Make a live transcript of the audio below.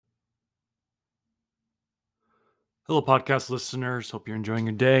Hello, podcast listeners. Hope you're enjoying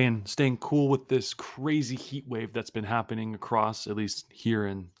your day and staying cool with this crazy heat wave that's been happening across, at least here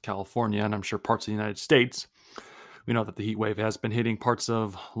in California, and I'm sure parts of the United States. We know that the heat wave has been hitting parts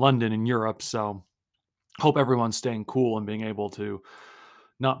of London and Europe, so hope everyone's staying cool and being able to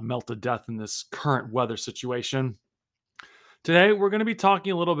not melt to death in this current weather situation. Today, we're going to be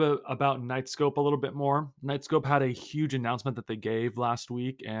talking a little bit about Knightscope a little bit more. Knightscope had a huge announcement that they gave last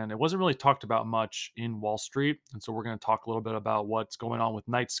week, and it wasn't really talked about much in Wall Street. And so, we're going to talk a little bit about what's going on with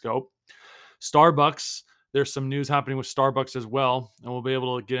Knightscope. Starbucks, there's some news happening with Starbucks as well, and we'll be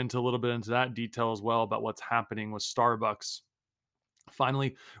able to get into a little bit into that detail as well about what's happening with Starbucks.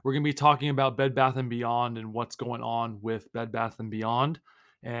 Finally, we're going to be talking about Bed Bath and Beyond and what's going on with Bed Bath and Beyond.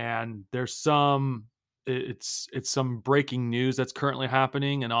 And there's it's some breaking news that's currently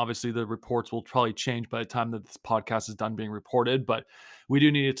happening, and obviously the reports will probably change by the time that this podcast is done being reported, but we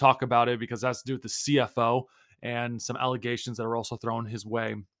do need to talk about it because that's to do with the CFO and some allegations that are also thrown his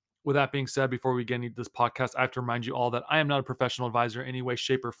way. With that being said, before we get into this podcast, I have to remind you all that I am not a professional advisor in any way,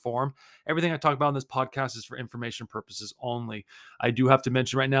 shape, or form. Everything I talk about in this podcast is for information purposes only. I do have to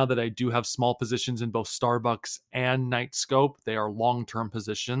mention right now that I do have small positions in both Starbucks and Knightscope. They are long-term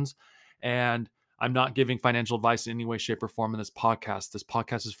positions, and I'm not giving financial advice in any way, shape, or form in this podcast. This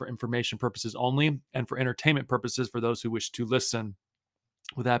podcast is for information purposes only and for entertainment purposes for those who wish to listen.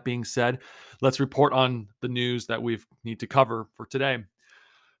 With that being said, let's report on the news that we need to cover for today.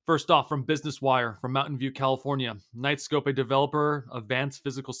 First off, from Business Wire, from Mountain View, California, Knightscope, a developer of advanced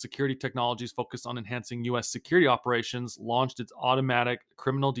physical security technologies focused on enhancing U.S. security operations, launched its automatic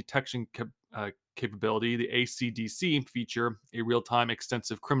criminal detection capability, the ACDC feature, a real-time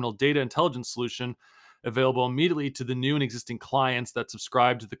extensive criminal data intelligence solution available immediately to the new and existing clients that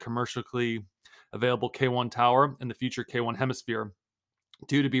subscribe to the commercially available K1 Tower and the future K1 Hemisphere,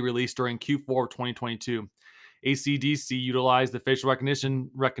 due to be released during Q4 2022. ACDC utilized the facial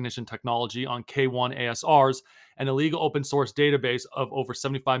recognition technology on K1 ASRs, an illegal open source database of over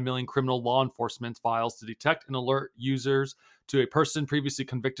 75 million criminal law enforcement files to detect and alert users to a person previously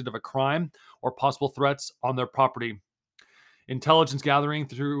convicted of a crime or possible threats on their property. Intelligence gathering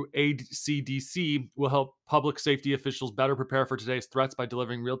through ACDC will help public safety officials better prepare for today's threats by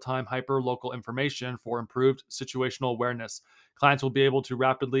delivering real-time hyper-local information for improved situational awareness. Clients will be able to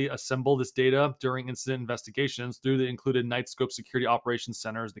rapidly assemble this data during incident investigations through the included Knightscope Security Operations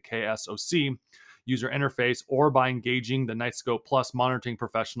Centers, the KSOC, user interface, or by engaging the Knightscope Plus monitoring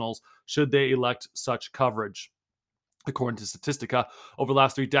professionals should they elect such coverage. According to Statistica, over the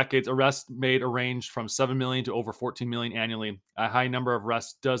last 3 decades, arrests made ranged from 7 million to over 14 million annually. A high number of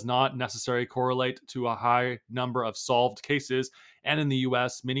arrests does not necessarily correlate to a high number of solved cases, and in the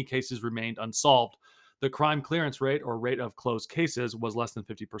US, many cases remained unsolved. The crime clearance rate, or rate of closed cases, was less than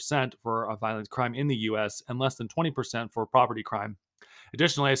 50% for a violent crime in the US and less than 20% for property crime.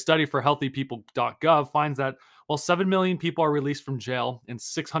 Additionally, a study for healthypeople.gov finds that while 7 million people are released from jail and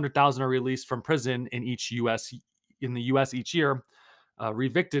 600,000 are released from prison in the US each year,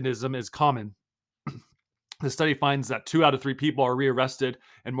 revictimism is common. The study finds that 2 out of 3 people are rearrested,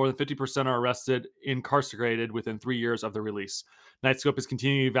 and more than 50% are arrested, incarcerated within 3 years of their release. Knightscope is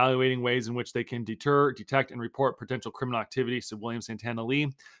continuing evaluating ways in which they can deter, detect, and report potential criminal activity, said William Santana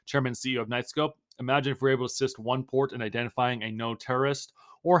Lee, chairman and CEO of Knightscope. Imagine if we're able to assist one port in identifying a no terrorist,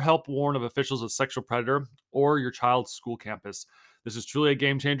 or help warn of officials of sexual predator, or your child's school campus. This is truly a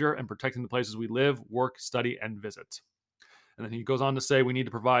game changer in protecting the places we live, work, study, and visit. And then he goes on to say we need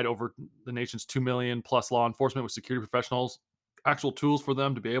to provide over the nation's 2 million plus law enforcement with security professionals, actual tools for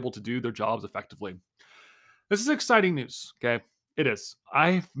them to be able to do their jobs effectively. This is exciting news, okay? It is.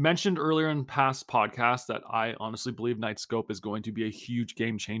 I mentioned earlier in past podcasts that I honestly believe Knightscope is going to be a huge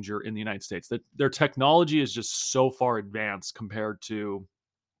game changer in the United States. That their technology is just so far advanced compared to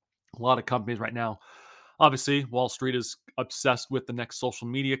a lot of companies right now. Obviously, Wall Street is obsessed with the next social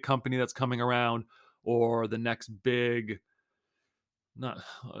media company that's coming around, or the next big, not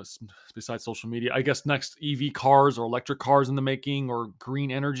besides social media, I guess next EV cars or electric cars in the making, or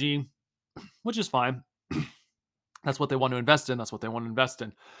green energy, which is fine. That's what they want to invest in. That's what they want to invest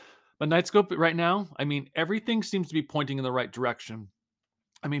in. But Knightscope right now, I mean, everything seems to be pointing in the right direction.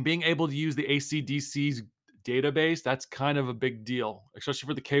 I mean, being able to use the ACDC's database, that's kind of a big deal, especially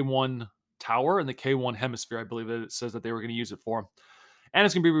for the K1 Tower and the K1 Hemisphere. I believe that it says that they were going to use it for. And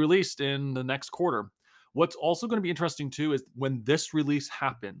it's going to be released in the next quarter. What's also going to be interesting too is when this release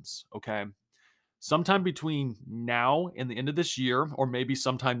happens, okay, sometime between now and the end of this year, or maybe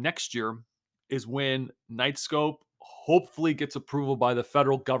sometime next year, is when Knightscope hopefully gets approval by the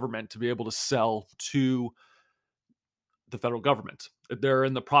federal government to be able to sell to the federal government. They're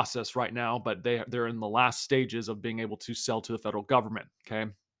in the process right now, but they're in the last stages of being able to sell to the federal government. Okay.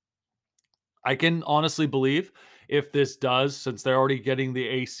 I can honestly believe if this does, since they're already getting the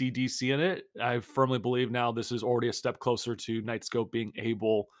ACDC in it, I firmly believe now this is already a step closer to Knightscope being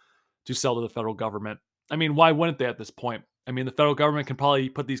able to sell to the federal government. I mean, why wouldn't they at this point? I mean, the federal government can probably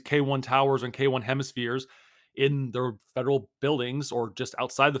put these K1 towers and K1 hemispheres in their federal buildings or just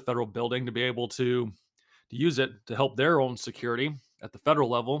outside the federal building to be able to use it to help their own security at the federal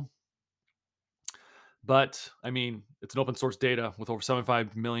level. But I mean, it's an open source data with over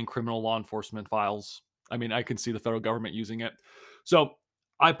 75 million criminal law enforcement files. I mean, I can see the federal government using it. So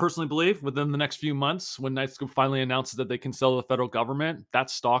I personally believe within the next few months, when Knightscope finally announces that they can sell to the federal government, that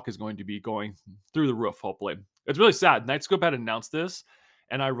stock is going to be going through the roof, hopefully. It's really sad. Knightscope had announced this,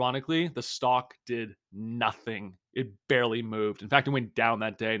 and ironically, the stock did nothing. It barely moved. In fact, it went down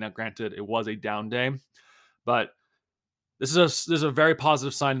that day. Now, granted, it was a down day, but this is a very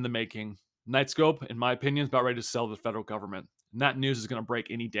positive sign in the making. Knightscope, in my opinion, is about ready to sell to the federal government. And that news is going to break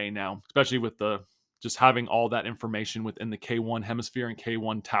any day now, especially with the just having all that information within the K1 hemisphere and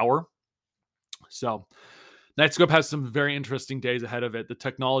K1 tower. So Knightscope has some very interesting days ahead of it. The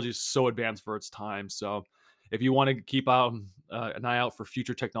technology is so advanced for its time. So if you want to keep an eye out for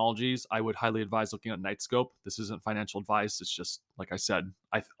future technologies, I would highly advise looking at Knightscope. This isn't financial advice. It's just, like I said,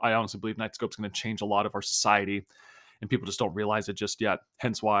 I honestly believe Knightscope is going to change a lot of our society, and people just don't realize it just yet.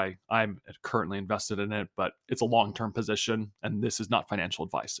 Hence why I'm currently invested in it, but it's a long-term position, and this is not financial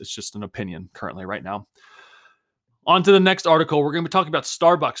advice. It's just an opinion currently right now. On to the next article. We're going to be talking about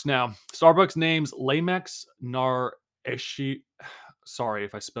Starbucks now. Starbucks names Lamex Nareshi. Sorry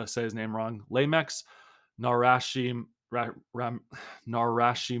if I say his name wrong. Lamex Narashimahan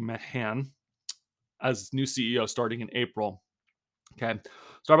as new CEO starting in April. Okay.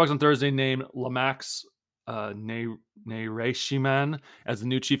 Starbucks on Thursday named Lamax Nareshiman as the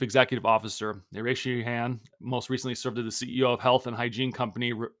new chief executive officer. Nareshiman most recently served as the CEO of health and hygiene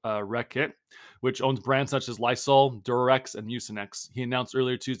company Reckitt, which owns brands such as Lysol, Durex, and Mucinex. He announced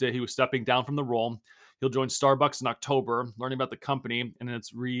earlier Tuesday he was stepping down from the role. He'll join Starbucks in October, learning about the company and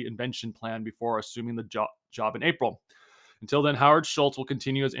its reinvention plan before assuming the job in April. Until then, Howard Schultz will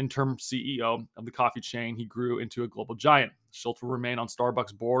continue as interim CEO of the coffee chain he grew into a global giant. Schultz will remain on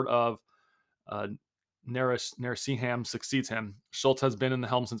Starbucks' board of Narasimhan succeeds him. Schultz has been in the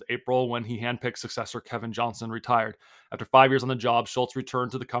helm since April when he handpicked successor Kevin Johnson retired. After 5 years on the job, Schultz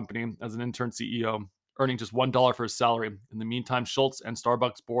returned to the company as an intern CEO, earning just $1 for his salary. In the meantime, Schultz and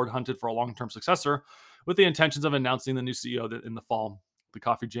Starbucks board hunted for a long-term successor with the intentions of announcing the new CEO in the fall. The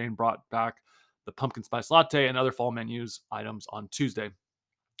coffee chain brought back the pumpkin spice latte and other fall menus items on Tuesday.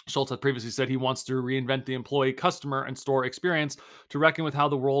 Schultz had previously said he wants to reinvent the employee, customer, and store experience to reckon with how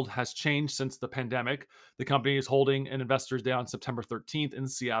the world has changed since the pandemic. The company is holding an Investors Day on September 13th in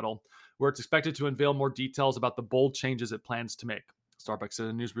Seattle, where it's expected to unveil more details about the bold changes it plans to make. Starbucks said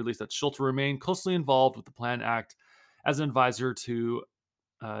in a news release that Schultz will remain closely involved with the Plan Act as an advisor to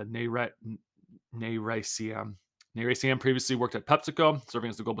Narasiam. Narasiam previously worked at PepsiCo, serving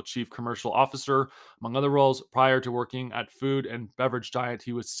as the global chief commercial officer, among other roles. Prior to working at food and beverage giant,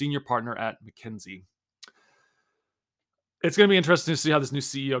 he was senior partner at McKinsey. It's going to be interesting to see how this new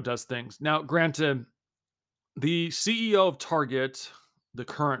CEO does things. Now, granted, the CEO of Target, the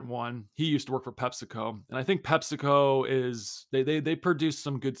current one, he used to work for PepsiCo, and I think PepsiCo is they produce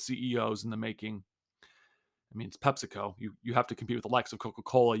some good CEOs in the making. I mean, it's PepsiCo. You have to compete with the likes of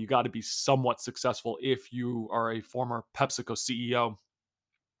Coca-Cola. You got to be somewhat successful if you are a former PepsiCo CEO.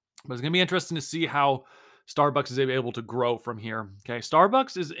 But it's going to be interesting to see how Starbucks is able to grow from here. Okay.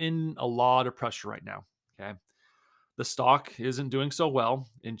 Starbucks is in a lot of pressure right now. Okay. The stock isn't doing so well.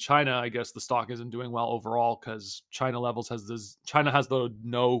 In China, I guess the stock isn't doing well overall because China has the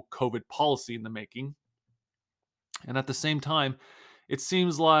no COVID policy in the making. And at the same time, it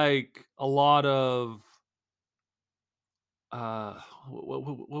seems like a lot of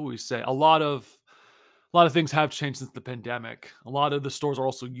what would we say? A lot of things have changed since the pandemic. A lot of the stores are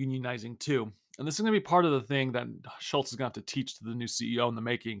also unionizing too. And this is going to be part of the thing that Schultz is going to have to teach to the new CEO in the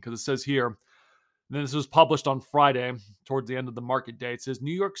making, because it says here, and this was published on Friday towards the end of the market day. It says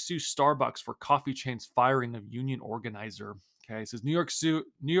New York sues Starbucks for coffee chain's firing of union organizer. Okay, it says New York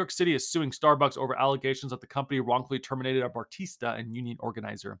City is suing Starbucks over allegations that the company wrongfully terminated a barista and union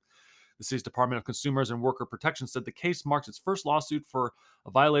organizer. The city's Department of Consumers and Worker Protection said the case marks its first lawsuit for a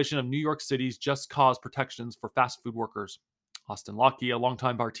violation of New York City's just cause protections for fast food workers. Austin Lockey, a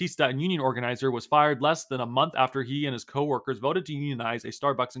longtime Bartista and union organizer, was fired less than a month after he and his co-workers voted to unionize a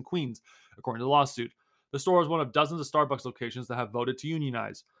Starbucks in Queens, according to the lawsuit. The store is one of dozens of Starbucks locations that have voted to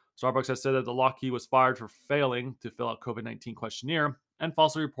unionize. Starbucks has said that the Lockey was fired for failing to fill out COVID-19 questionnaire. and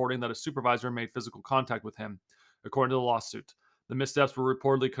falsely reporting that a supervisor made physical contact with him, according to the lawsuit. The missteps were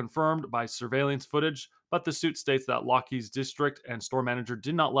reportedly confirmed by surveillance footage, but the suit states that Lockheed's district and store manager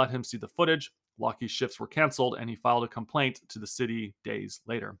did not let him see the footage. Lockheed's shifts were canceled, and he filed a complaint to the city days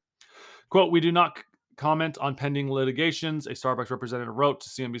later. Quote, "We do not comment on pending litigations," a Starbucks representative wrote to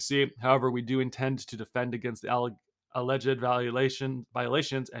CNBC. "However, we do intend to defend against the alleged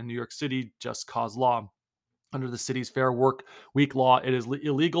violations and New York City just cause law. Under the city's Fair Work Week law, it is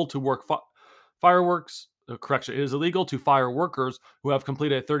illegal to work fireworks. Correction, it is illegal to fire workers who have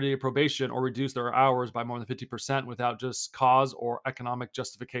completed a 30-day probation or reduce their hours by more than 50% without just cause or economic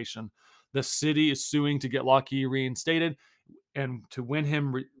justification. The city is suing to get Lockheed reinstated and to win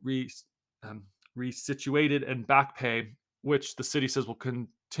him resituated and back pay, which the city says will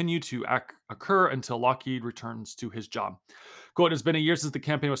continue to occur until Lockheed returns to his job." Quote, "It's been a year since the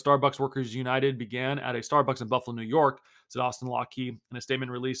campaign with Starbucks Workers United began at a Starbucks in Buffalo, New York," said Austin Lockheed. In a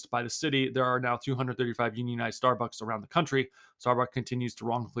statement released by the city, "There are now 235 unionized Starbucks around the country. Starbucks continues to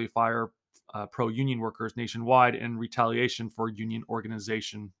wrongfully fire pro-union workers nationwide in retaliation for union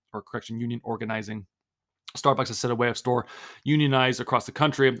organizing. Starbucks has set a way of store unionized across the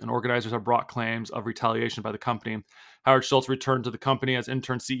country, and organizers have brought claims of retaliation by the company. Howard Schultz returned to the company as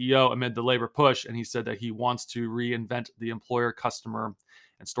interim CEO amid the labor push, and he said that he wants to reinvent the employer, customer,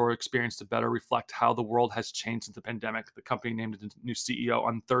 and store experience to better reflect how the world has changed since the pandemic. The company named a new CEO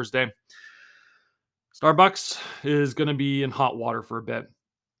on Thursday. Starbucks is going to be in hot water for a bit.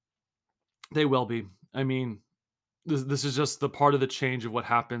 They will be. I mean, this is just the part of the change of what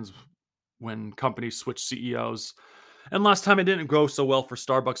happens when companies switch CEOs. And last time it didn't go so well for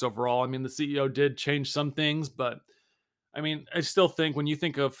Starbucks overall. I mean, the CEO did change some things, but I mean, I still think when you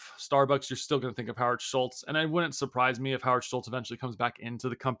think of Starbucks, you're still going to think of Howard Schultz. And it wouldn't surprise me if Howard Schultz eventually comes back into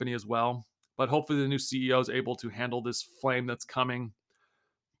the company as well. But hopefully the new CEO is able to handle this flame that's coming.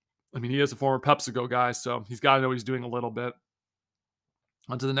 I mean, he is a former PepsiCo guy, so he's got to know what he's doing a little bit.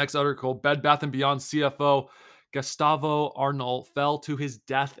 On to the next article. Bed Bath & Beyond CFO Gustavo Arnold fell to his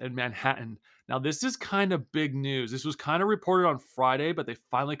death in Manhattan. Now, this is kind of big news. This was kind of reported on Friday, but they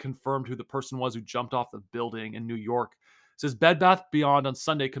finally confirmed who the person was who jumped off the building in New York. It says Bed Bath & Beyond on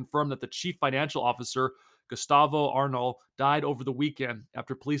Sunday confirmed that the chief financial officer, Gustavo Arnold, died over the weekend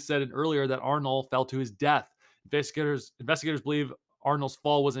after police said earlier that Arnold fell to his death. Investigators believe Arnold's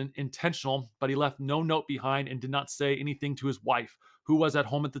fall was intentional, but he left no note behind and did not say anything to his wife, who was at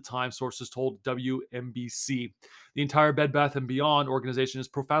home at the time, sources told WNBC. The entire Bed Bath & Beyond organization is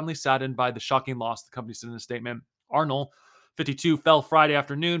profoundly saddened by the shocking loss, the company said in a statement. Arnold, 52, fell Friday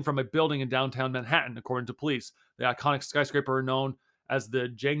afternoon from a building in downtown Manhattan, according to police. The iconic skyscraper known as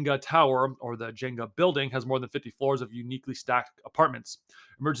the Jenga Tower, or the Jenga Building, has more than 50 floors of uniquely stacked apartments.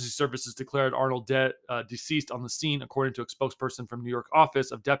 Emergency services declared Arnold deceased on the scene, according to a spokesperson from New York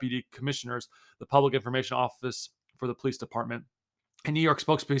Office of Deputy Commissioners, the Public Information Office for the Police Department. A New York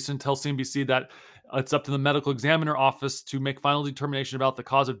spokesperson tells CNBC that it's up to the medical examiner office to make final determination about the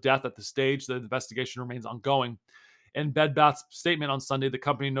cause of death at the stage. The investigation remains ongoing. In Bed Bath's statement on Sunday, the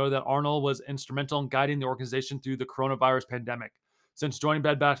company noted that Arnold was instrumental in guiding the organization through the coronavirus pandemic. Since joining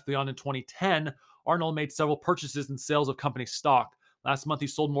Bed Bath & Beyond in 2010, Arnold made several purchases and sales of company stock. Last month, he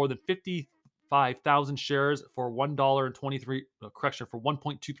sold more than 55,000 shares for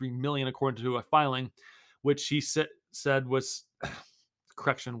 $1.23 million, according to a filing, which he said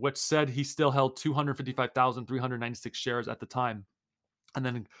he still held 255,396 shares at the time. And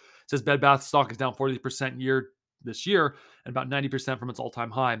then it says Bed Bath stock is down 40% this year and about 90% from its all-time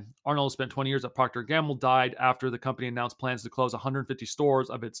high. Arnold spent 20 years at Procter & Gamble, died after the company announced plans to close 150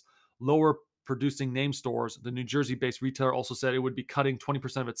 stores of its lower producing name stores. The New Jersey-based retailer also said it would be cutting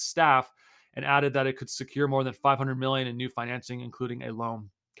 20% of its staff and added that it could secure more than $500 million in new financing, including a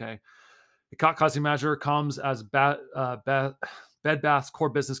loan. Okay. The cost-cutting measure comes as Bed Bath's core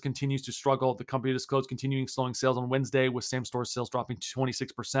business continues to struggle. The company disclosed continuing slowing sales on Wednesday, with same-store sales dropping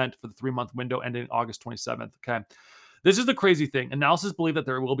 26% for the 3-month window ending August 27th. Okay, this is the crazy thing. Analysts believe that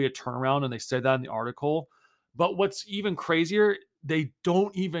there will be a turnaround, and they say that in the article. But what's even crazier, they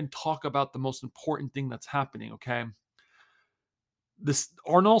don't even talk about the most important thing that's happening. Okay, this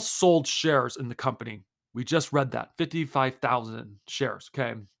Arnold sold shares in the company. We just read that 55,000 shares.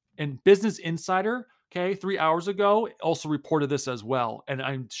 Okay, and Business Insider, 3 hours ago, also reported this as well. And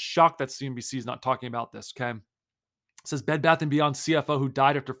I'm shocked that CNBC is not talking about this, okay? It says Bed Bath & Beyond CFO, who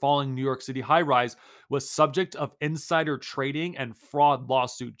died after falling New York City high-rise, was subject of insider trading and fraud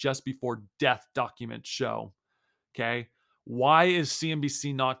lawsuit just before death, documents show, okay? Why is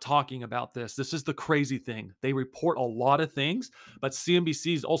CNBC not talking about this? This is the crazy thing. They report a lot of things, but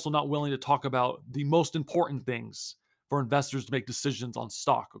CNBC is also not willing to talk about the most important things for investors to make decisions on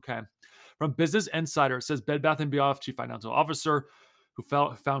stock. Okay. From Business Insider, it says Bed Bath & Beyond chief financial officer who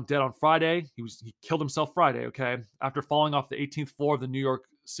found dead on Friday. He killed himself Friday, okay, after falling off the 18th floor of the New York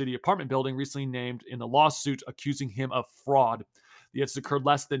City apartment building recently named in the lawsuit accusing him of fraud. The incident occurred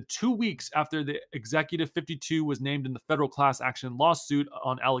less than 2 weeks after the Executive 52 was named in the federal class action lawsuit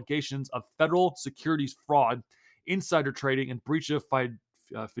on allegations of federal securities fraud, insider trading, and breach of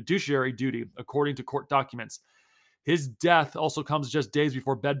fiduciary duty, according to court documents. His death also comes just days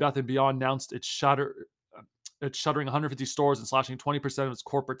before Bed Bath & Beyond announced it's shuttering 150 stores and slashing 20% of its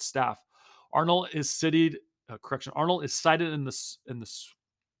corporate staff. Arnold is cited in the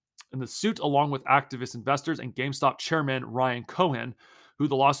suit along with activist investors and GameStop chairman Ryan Cohen, who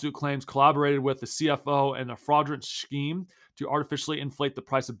the lawsuit claims collaborated with the CFO in a fraudulent scheme to artificially inflate the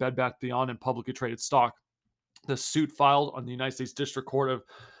price of Bed Bath & Beyond and publicly traded stock. The suit filed on the United States District Court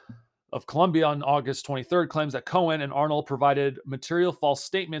of Columbia on August 23rd claims that Cohen and Arnold provided material false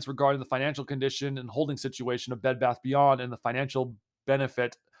statements regarding the financial condition and holding situation of Bed Bath & Beyond and the financial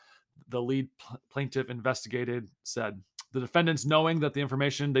benefit the lead plaintiff investigated said. The defendants, knowing that the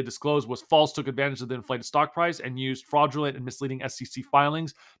information they disclosed was false, took advantage of the inflated stock price and used fraudulent and misleading SEC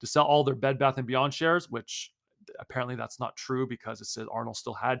filings to sell all their Bed Bath & Beyond shares, which apparently that's not true because it said Arnold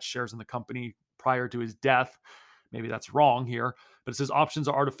still had shares in the company prior to his death. Maybe that's wrong here, but it says options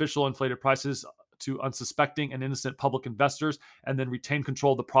are artificial inflated prices to unsuspecting and innocent public investors and then retain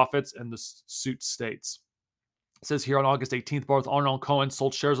control of the profits, and the suit states. It says here on August 18th, both Arnold and Cohen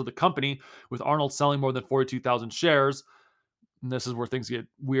sold shares of the company, with Arnold selling more than 42,000 shares. And this is where things get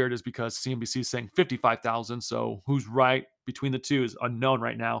weird, is because CNBC is saying 55,000. So who's right between the two is unknown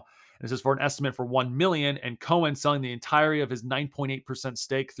right now. And it says for an estimate for 1 million, and Cohen selling the entirety of his 9.8%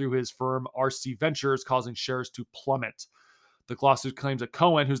 stake through his firm RC Ventures, causing shares to plummet. The lawsuit claims that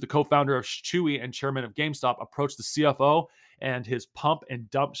Cohen, who's the co-founder of Chewy and chairman of GameStop, approached the CFO and his pump and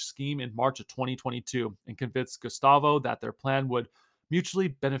dump scheme in March of 2022 and convinced Gustavo that their plan would mutually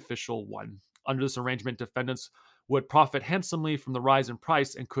beneficial one. Under this arrangement, defendants would profit handsomely from the rise in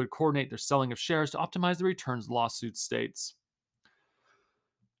price and could coordinate their selling of shares to optimize the returns, the lawsuit states.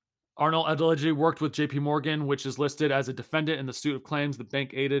 Arnold allegedly worked with JP Morgan, which is listed as a defendant in the suit of claims the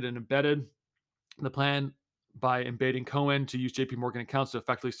bank aided and abetted the plan by embedding Cohen to use JP Morgan accounts to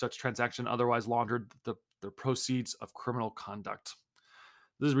effectively such transaction, otherwise laundered the proceeds of criminal conduct.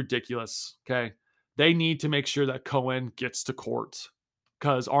 This is ridiculous, okay? They need to make sure that Cohen gets to court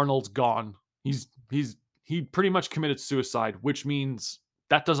because Arnold's gone. He pretty much committed suicide, which means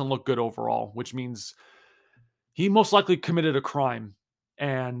that doesn't look good overall, which means he most likely committed a crime.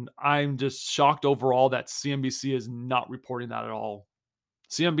 And I'm just shocked overall that CNBC is not reporting that at all.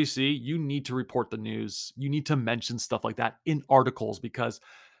 CNBC, you need to report the news. You need to mention stuff like that in articles because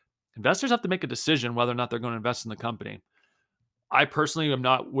investors have to make a decision whether or not they're going to invest in the company. I personally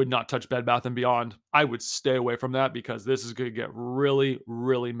would not touch Bed Bath & Beyond. I would stay away from that because this is going to get really,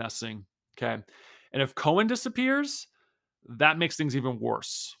 really messing. Okay. And if Cohen disappears, that makes things even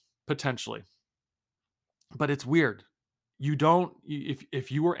worse, potentially. But it's weird.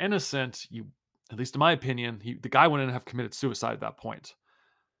 If you were innocent, at least in my opinion, the guy wouldn't have committed suicide at that point.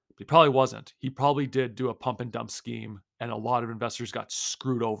 But he probably wasn't. He probably did do a pump and dump scheme, and a lot of investors got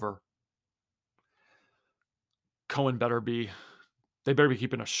screwed over. Cohen they better be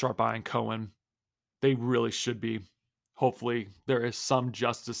keeping a sharp eye on Cohen. They really should be. Hopefully there is some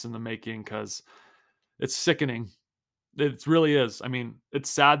justice in the making because it's sickening. It really is. I mean,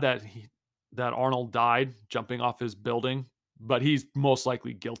 it's sad that Arnold died jumping off his building, but he's most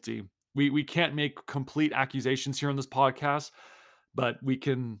likely guilty. We can't make complete accusations here on this podcast, but we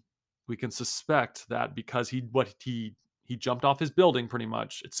can suspect that because he jumped off his building pretty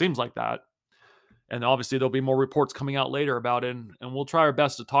much. It seems like that. And obviously there'll be more reports coming out later about it, and we'll try our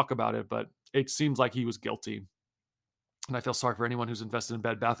best to talk about it, but it seems like he was guilty. And I feel sorry for anyone who's invested in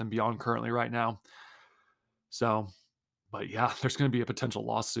Bed Bath & Beyond currently right now. So, but yeah, there's going to be a potential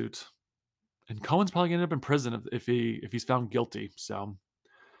lawsuit. And Cohen's probably going to end up in prison if he's found guilty. So,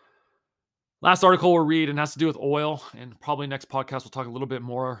 last article we'll read and has to do with oil. And probably next podcast we'll talk a little bit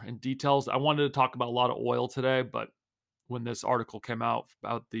more in details. I wanted to talk about a lot of oil today, but when this article came out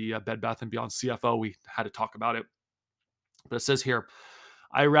about the Bed Bath & Beyond CFO, we had to talk about it. But it says here,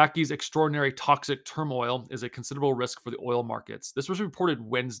 Iraqi's extraordinary toxic turmoil is a considerable risk for the oil markets. This was reported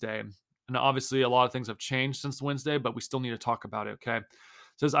Wednesday. And obviously a lot of things have changed since Wednesday, but we still need to talk about it, okay? It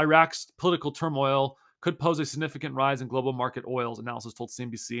says Iraq's political turmoil could pose a significant rise in global market oils, analysis told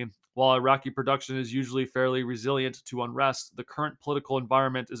CNBC. While Iraqi production is usually fairly resilient to unrest, the current political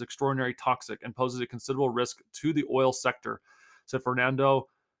environment is extraordinarily toxic and poses a considerable risk to the oil sector, said Fernando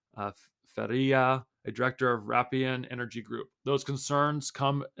Feria, a director of Rapian Energy Group. Those concerns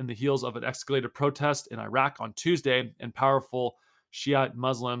come in the heels of an escalated protest in Iraq on Tuesday, and powerful Shiite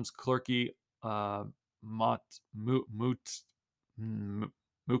Muslims, clergy uh, Mut, Muqtada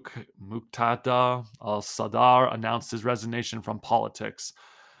al-Sadr, announced his resignation from politics.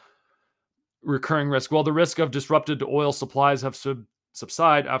 Recurring risk. Well, the risk of disrupted oil supplies have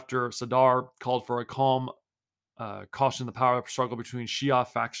subsided after Sadr called for a calm caution the power struggle between Shia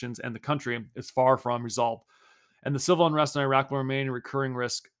factions and the country is far from resolved, and the civil unrest in Iraq will remain a recurring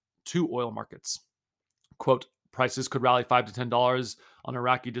risk to oil markets. Quote, prices could rally $5 to $10 on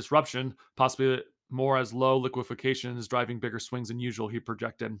Iraqi disruption, possibly more as low liquefaction is driving bigger swings than usual, he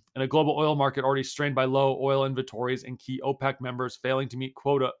projected. In a global oil market already strained by low oil inventories and key OPEC members failing to meet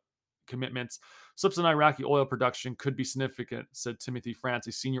quota commitments, slips in Iraqi oil production could be significant, said Timothy France,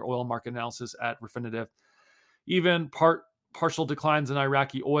 a senior oil market analyst at Refinitiv. Even partial declines in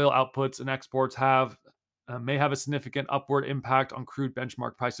Iraqi oil outputs and exports may have a significant upward impact on crude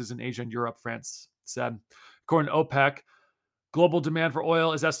benchmark prices in Asia and Europe, France said. According to OPEC, global demand for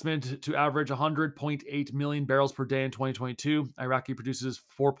oil is estimated to average 100.8 million barrels per day in 2022. Iraqi produces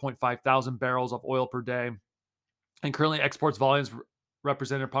 4.5 thousand barrels of oil per day, and currently exports volumes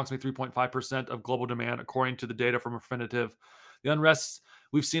represent approximately 3.5% of global demand, according to the data from Refinitiv. The unrest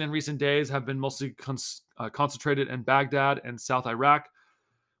we've seen in recent days have been mostly concentrated in Baghdad and South Iraq,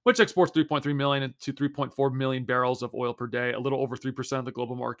 which exports 3.3 million to 3.4 million barrels of oil per day, a little over 3% of the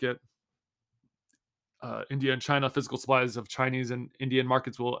global market. India and China physical supplies of Chinese and Indian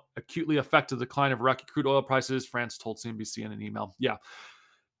markets will acutely affect the decline of Iraqi crude oil prices, France told CNBC in an email. Yeah,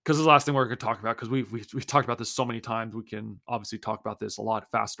 because this is the last thing we're going to talk about, because we've talked about this so many times. We can obviously talk about this a lot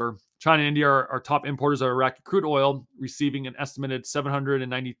faster. China and India are top importers of Iraqi crude oil, receiving an estimated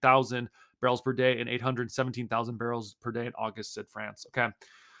 790,000 barrels per day and 817,000 barrels per day in August, said France. Okay.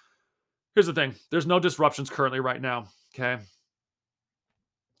 Here's the thing. There's no disruptions currently right now. Okay.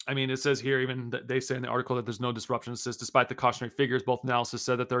 I mean, it says here, even that they say in the article that there's no disruptions. It says, despite the cautionary figures, both analysts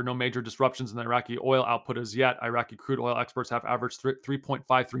said that there are no major disruptions in the Iraqi oil output as yet. Iraqi crude oil exports have averaged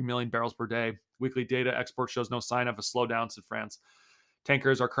 3.53 million barrels per day. Weekly data export shows no sign of a slowdown, said France.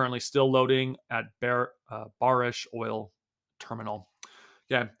 Tankers are currently still loading at Barish oil terminal.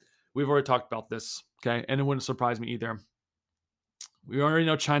 Okay, we've already talked about this, okay, and it wouldn't surprise me either. We already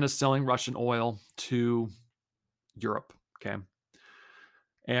know China's selling Russian oil to Europe, okay?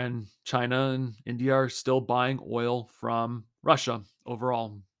 And China and India are still buying oil from Russia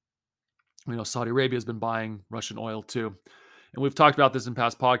overall. We know Saudi Arabia has been buying Russian oil too. And we've talked about this in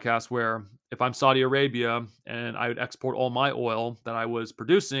past podcasts where if I'm Saudi Arabia and I would export all my oil that I was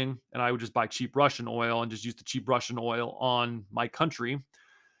producing and I would just buy cheap Russian oil and just use the cheap Russian oil on my country.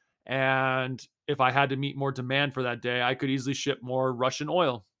 And if I had to meet more demand for that day, I could easily ship more Russian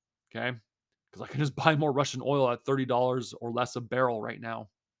oil. Okay. Because I can just buy more Russian oil at $30 or less a barrel right now.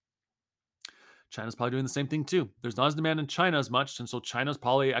 China's probably doing the same thing too. There's not as demand in China as much, and so China's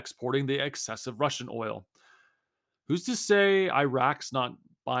probably exporting the excessive Russian oil. Who's to say Iraq's not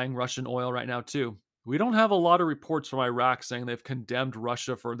buying Russian oil right now too? We don't have a lot of reports from Iraq saying they've condemned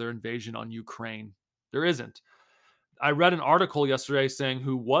Russia for their invasion on Ukraine. There isn't. I read an article yesterday saying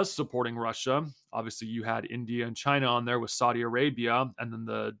who was supporting Russia. Obviously, you had India and China on there with Saudi Arabia, and then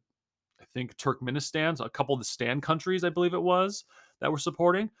I think Turkmenistan, so a couple of the Stan countries, I believe it was, that were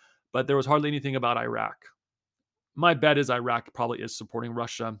supporting. But there was hardly anything about Iraq. My bet is Iraq probably is supporting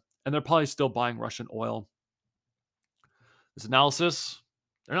Russia, and they're probably still buying Russian oil. This analysis,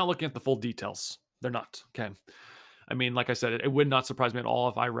 they're not looking at the full details. They're not. Okay. I mean, like I said, it would not surprise me at all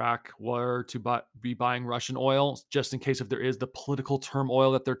if Iraq were to be buying Russian oil, just in case if there is the political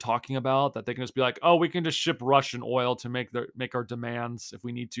turmoil that they're talking about, that they can just be like, oh, we can just ship Russian oil to make our demands if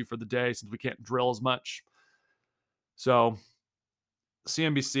we need to for the day, since we can't drill as much. So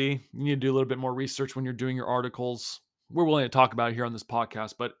CNBC, you need to do a little bit more research when you're doing your articles. We're willing to talk about it here on this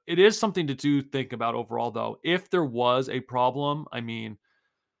podcast, but it is something to think about overall, though. If there was a problem, I mean,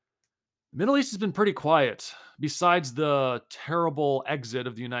 the Middle East has been pretty quiet. Besides the terrible exit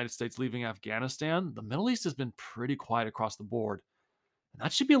of the United States leaving Afghanistan, the Middle East has been pretty quiet across the board. And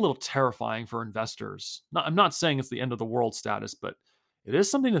that should be a little terrifying for investors. I'm not saying it's the end of the world status, but it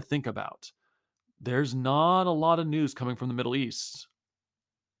is something to think about. There's not a lot of news coming from the Middle East.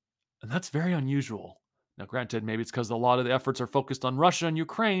 And that's very unusual. Now, granted, maybe it's because a lot of the efforts are focused on Russia and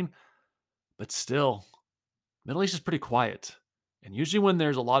Ukraine, but still, Middle East is pretty quiet. And usually when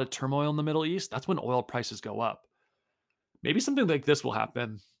there's a lot of turmoil in the Middle East, that's when oil prices go up. Maybe something like this will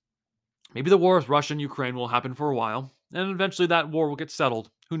happen. Maybe the war with Russia and Ukraine will happen for a while, and eventually that war will get settled.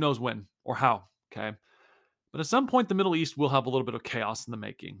 Who knows when or how, okay? But at some point, the Middle East will have a little bit of chaos in the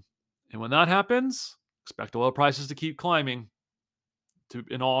making. And when that happens, expect oil prices to keep climbing.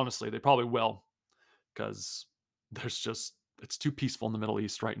 In all honesty, they probably will, because it's too peaceful in the Middle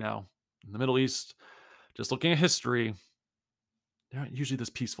East right now. In the Middle East, just looking at history, they're not usually this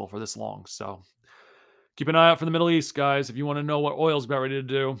peaceful for this long. So keep an eye out for the Middle East, guys, if you want to know what oil's about ready to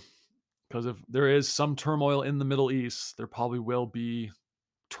do. Because if there is some turmoil in the Middle East, there probably will be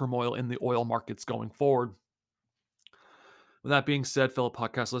turmoil in the oil markets going forward. With that being said, fellow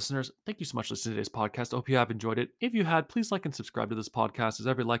podcast listeners, thank you so much for listening to today's podcast. I hope you have enjoyed it. If you had, please like and subscribe to this podcast, as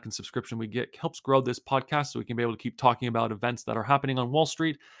every like and subscription we get helps grow this podcast so we can be able to keep talking about events that are happening on Wall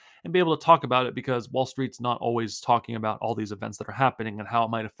Street and be able to talk about it, because Wall Street's not always talking about all these events that are happening and how it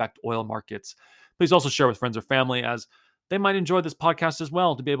might affect oil markets. Please also share with friends or family, as they might enjoy this podcast as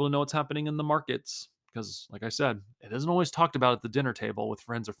well, to be able to know what's happening in the markets. Because, like I said, it isn't always talked about at the dinner table with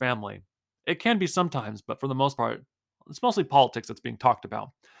friends or family. It can be sometimes, but for the most part, it's mostly politics that's being talked about.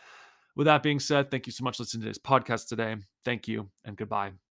 With that being said, thank you so much for listening to this podcast today. Thank you and goodbye.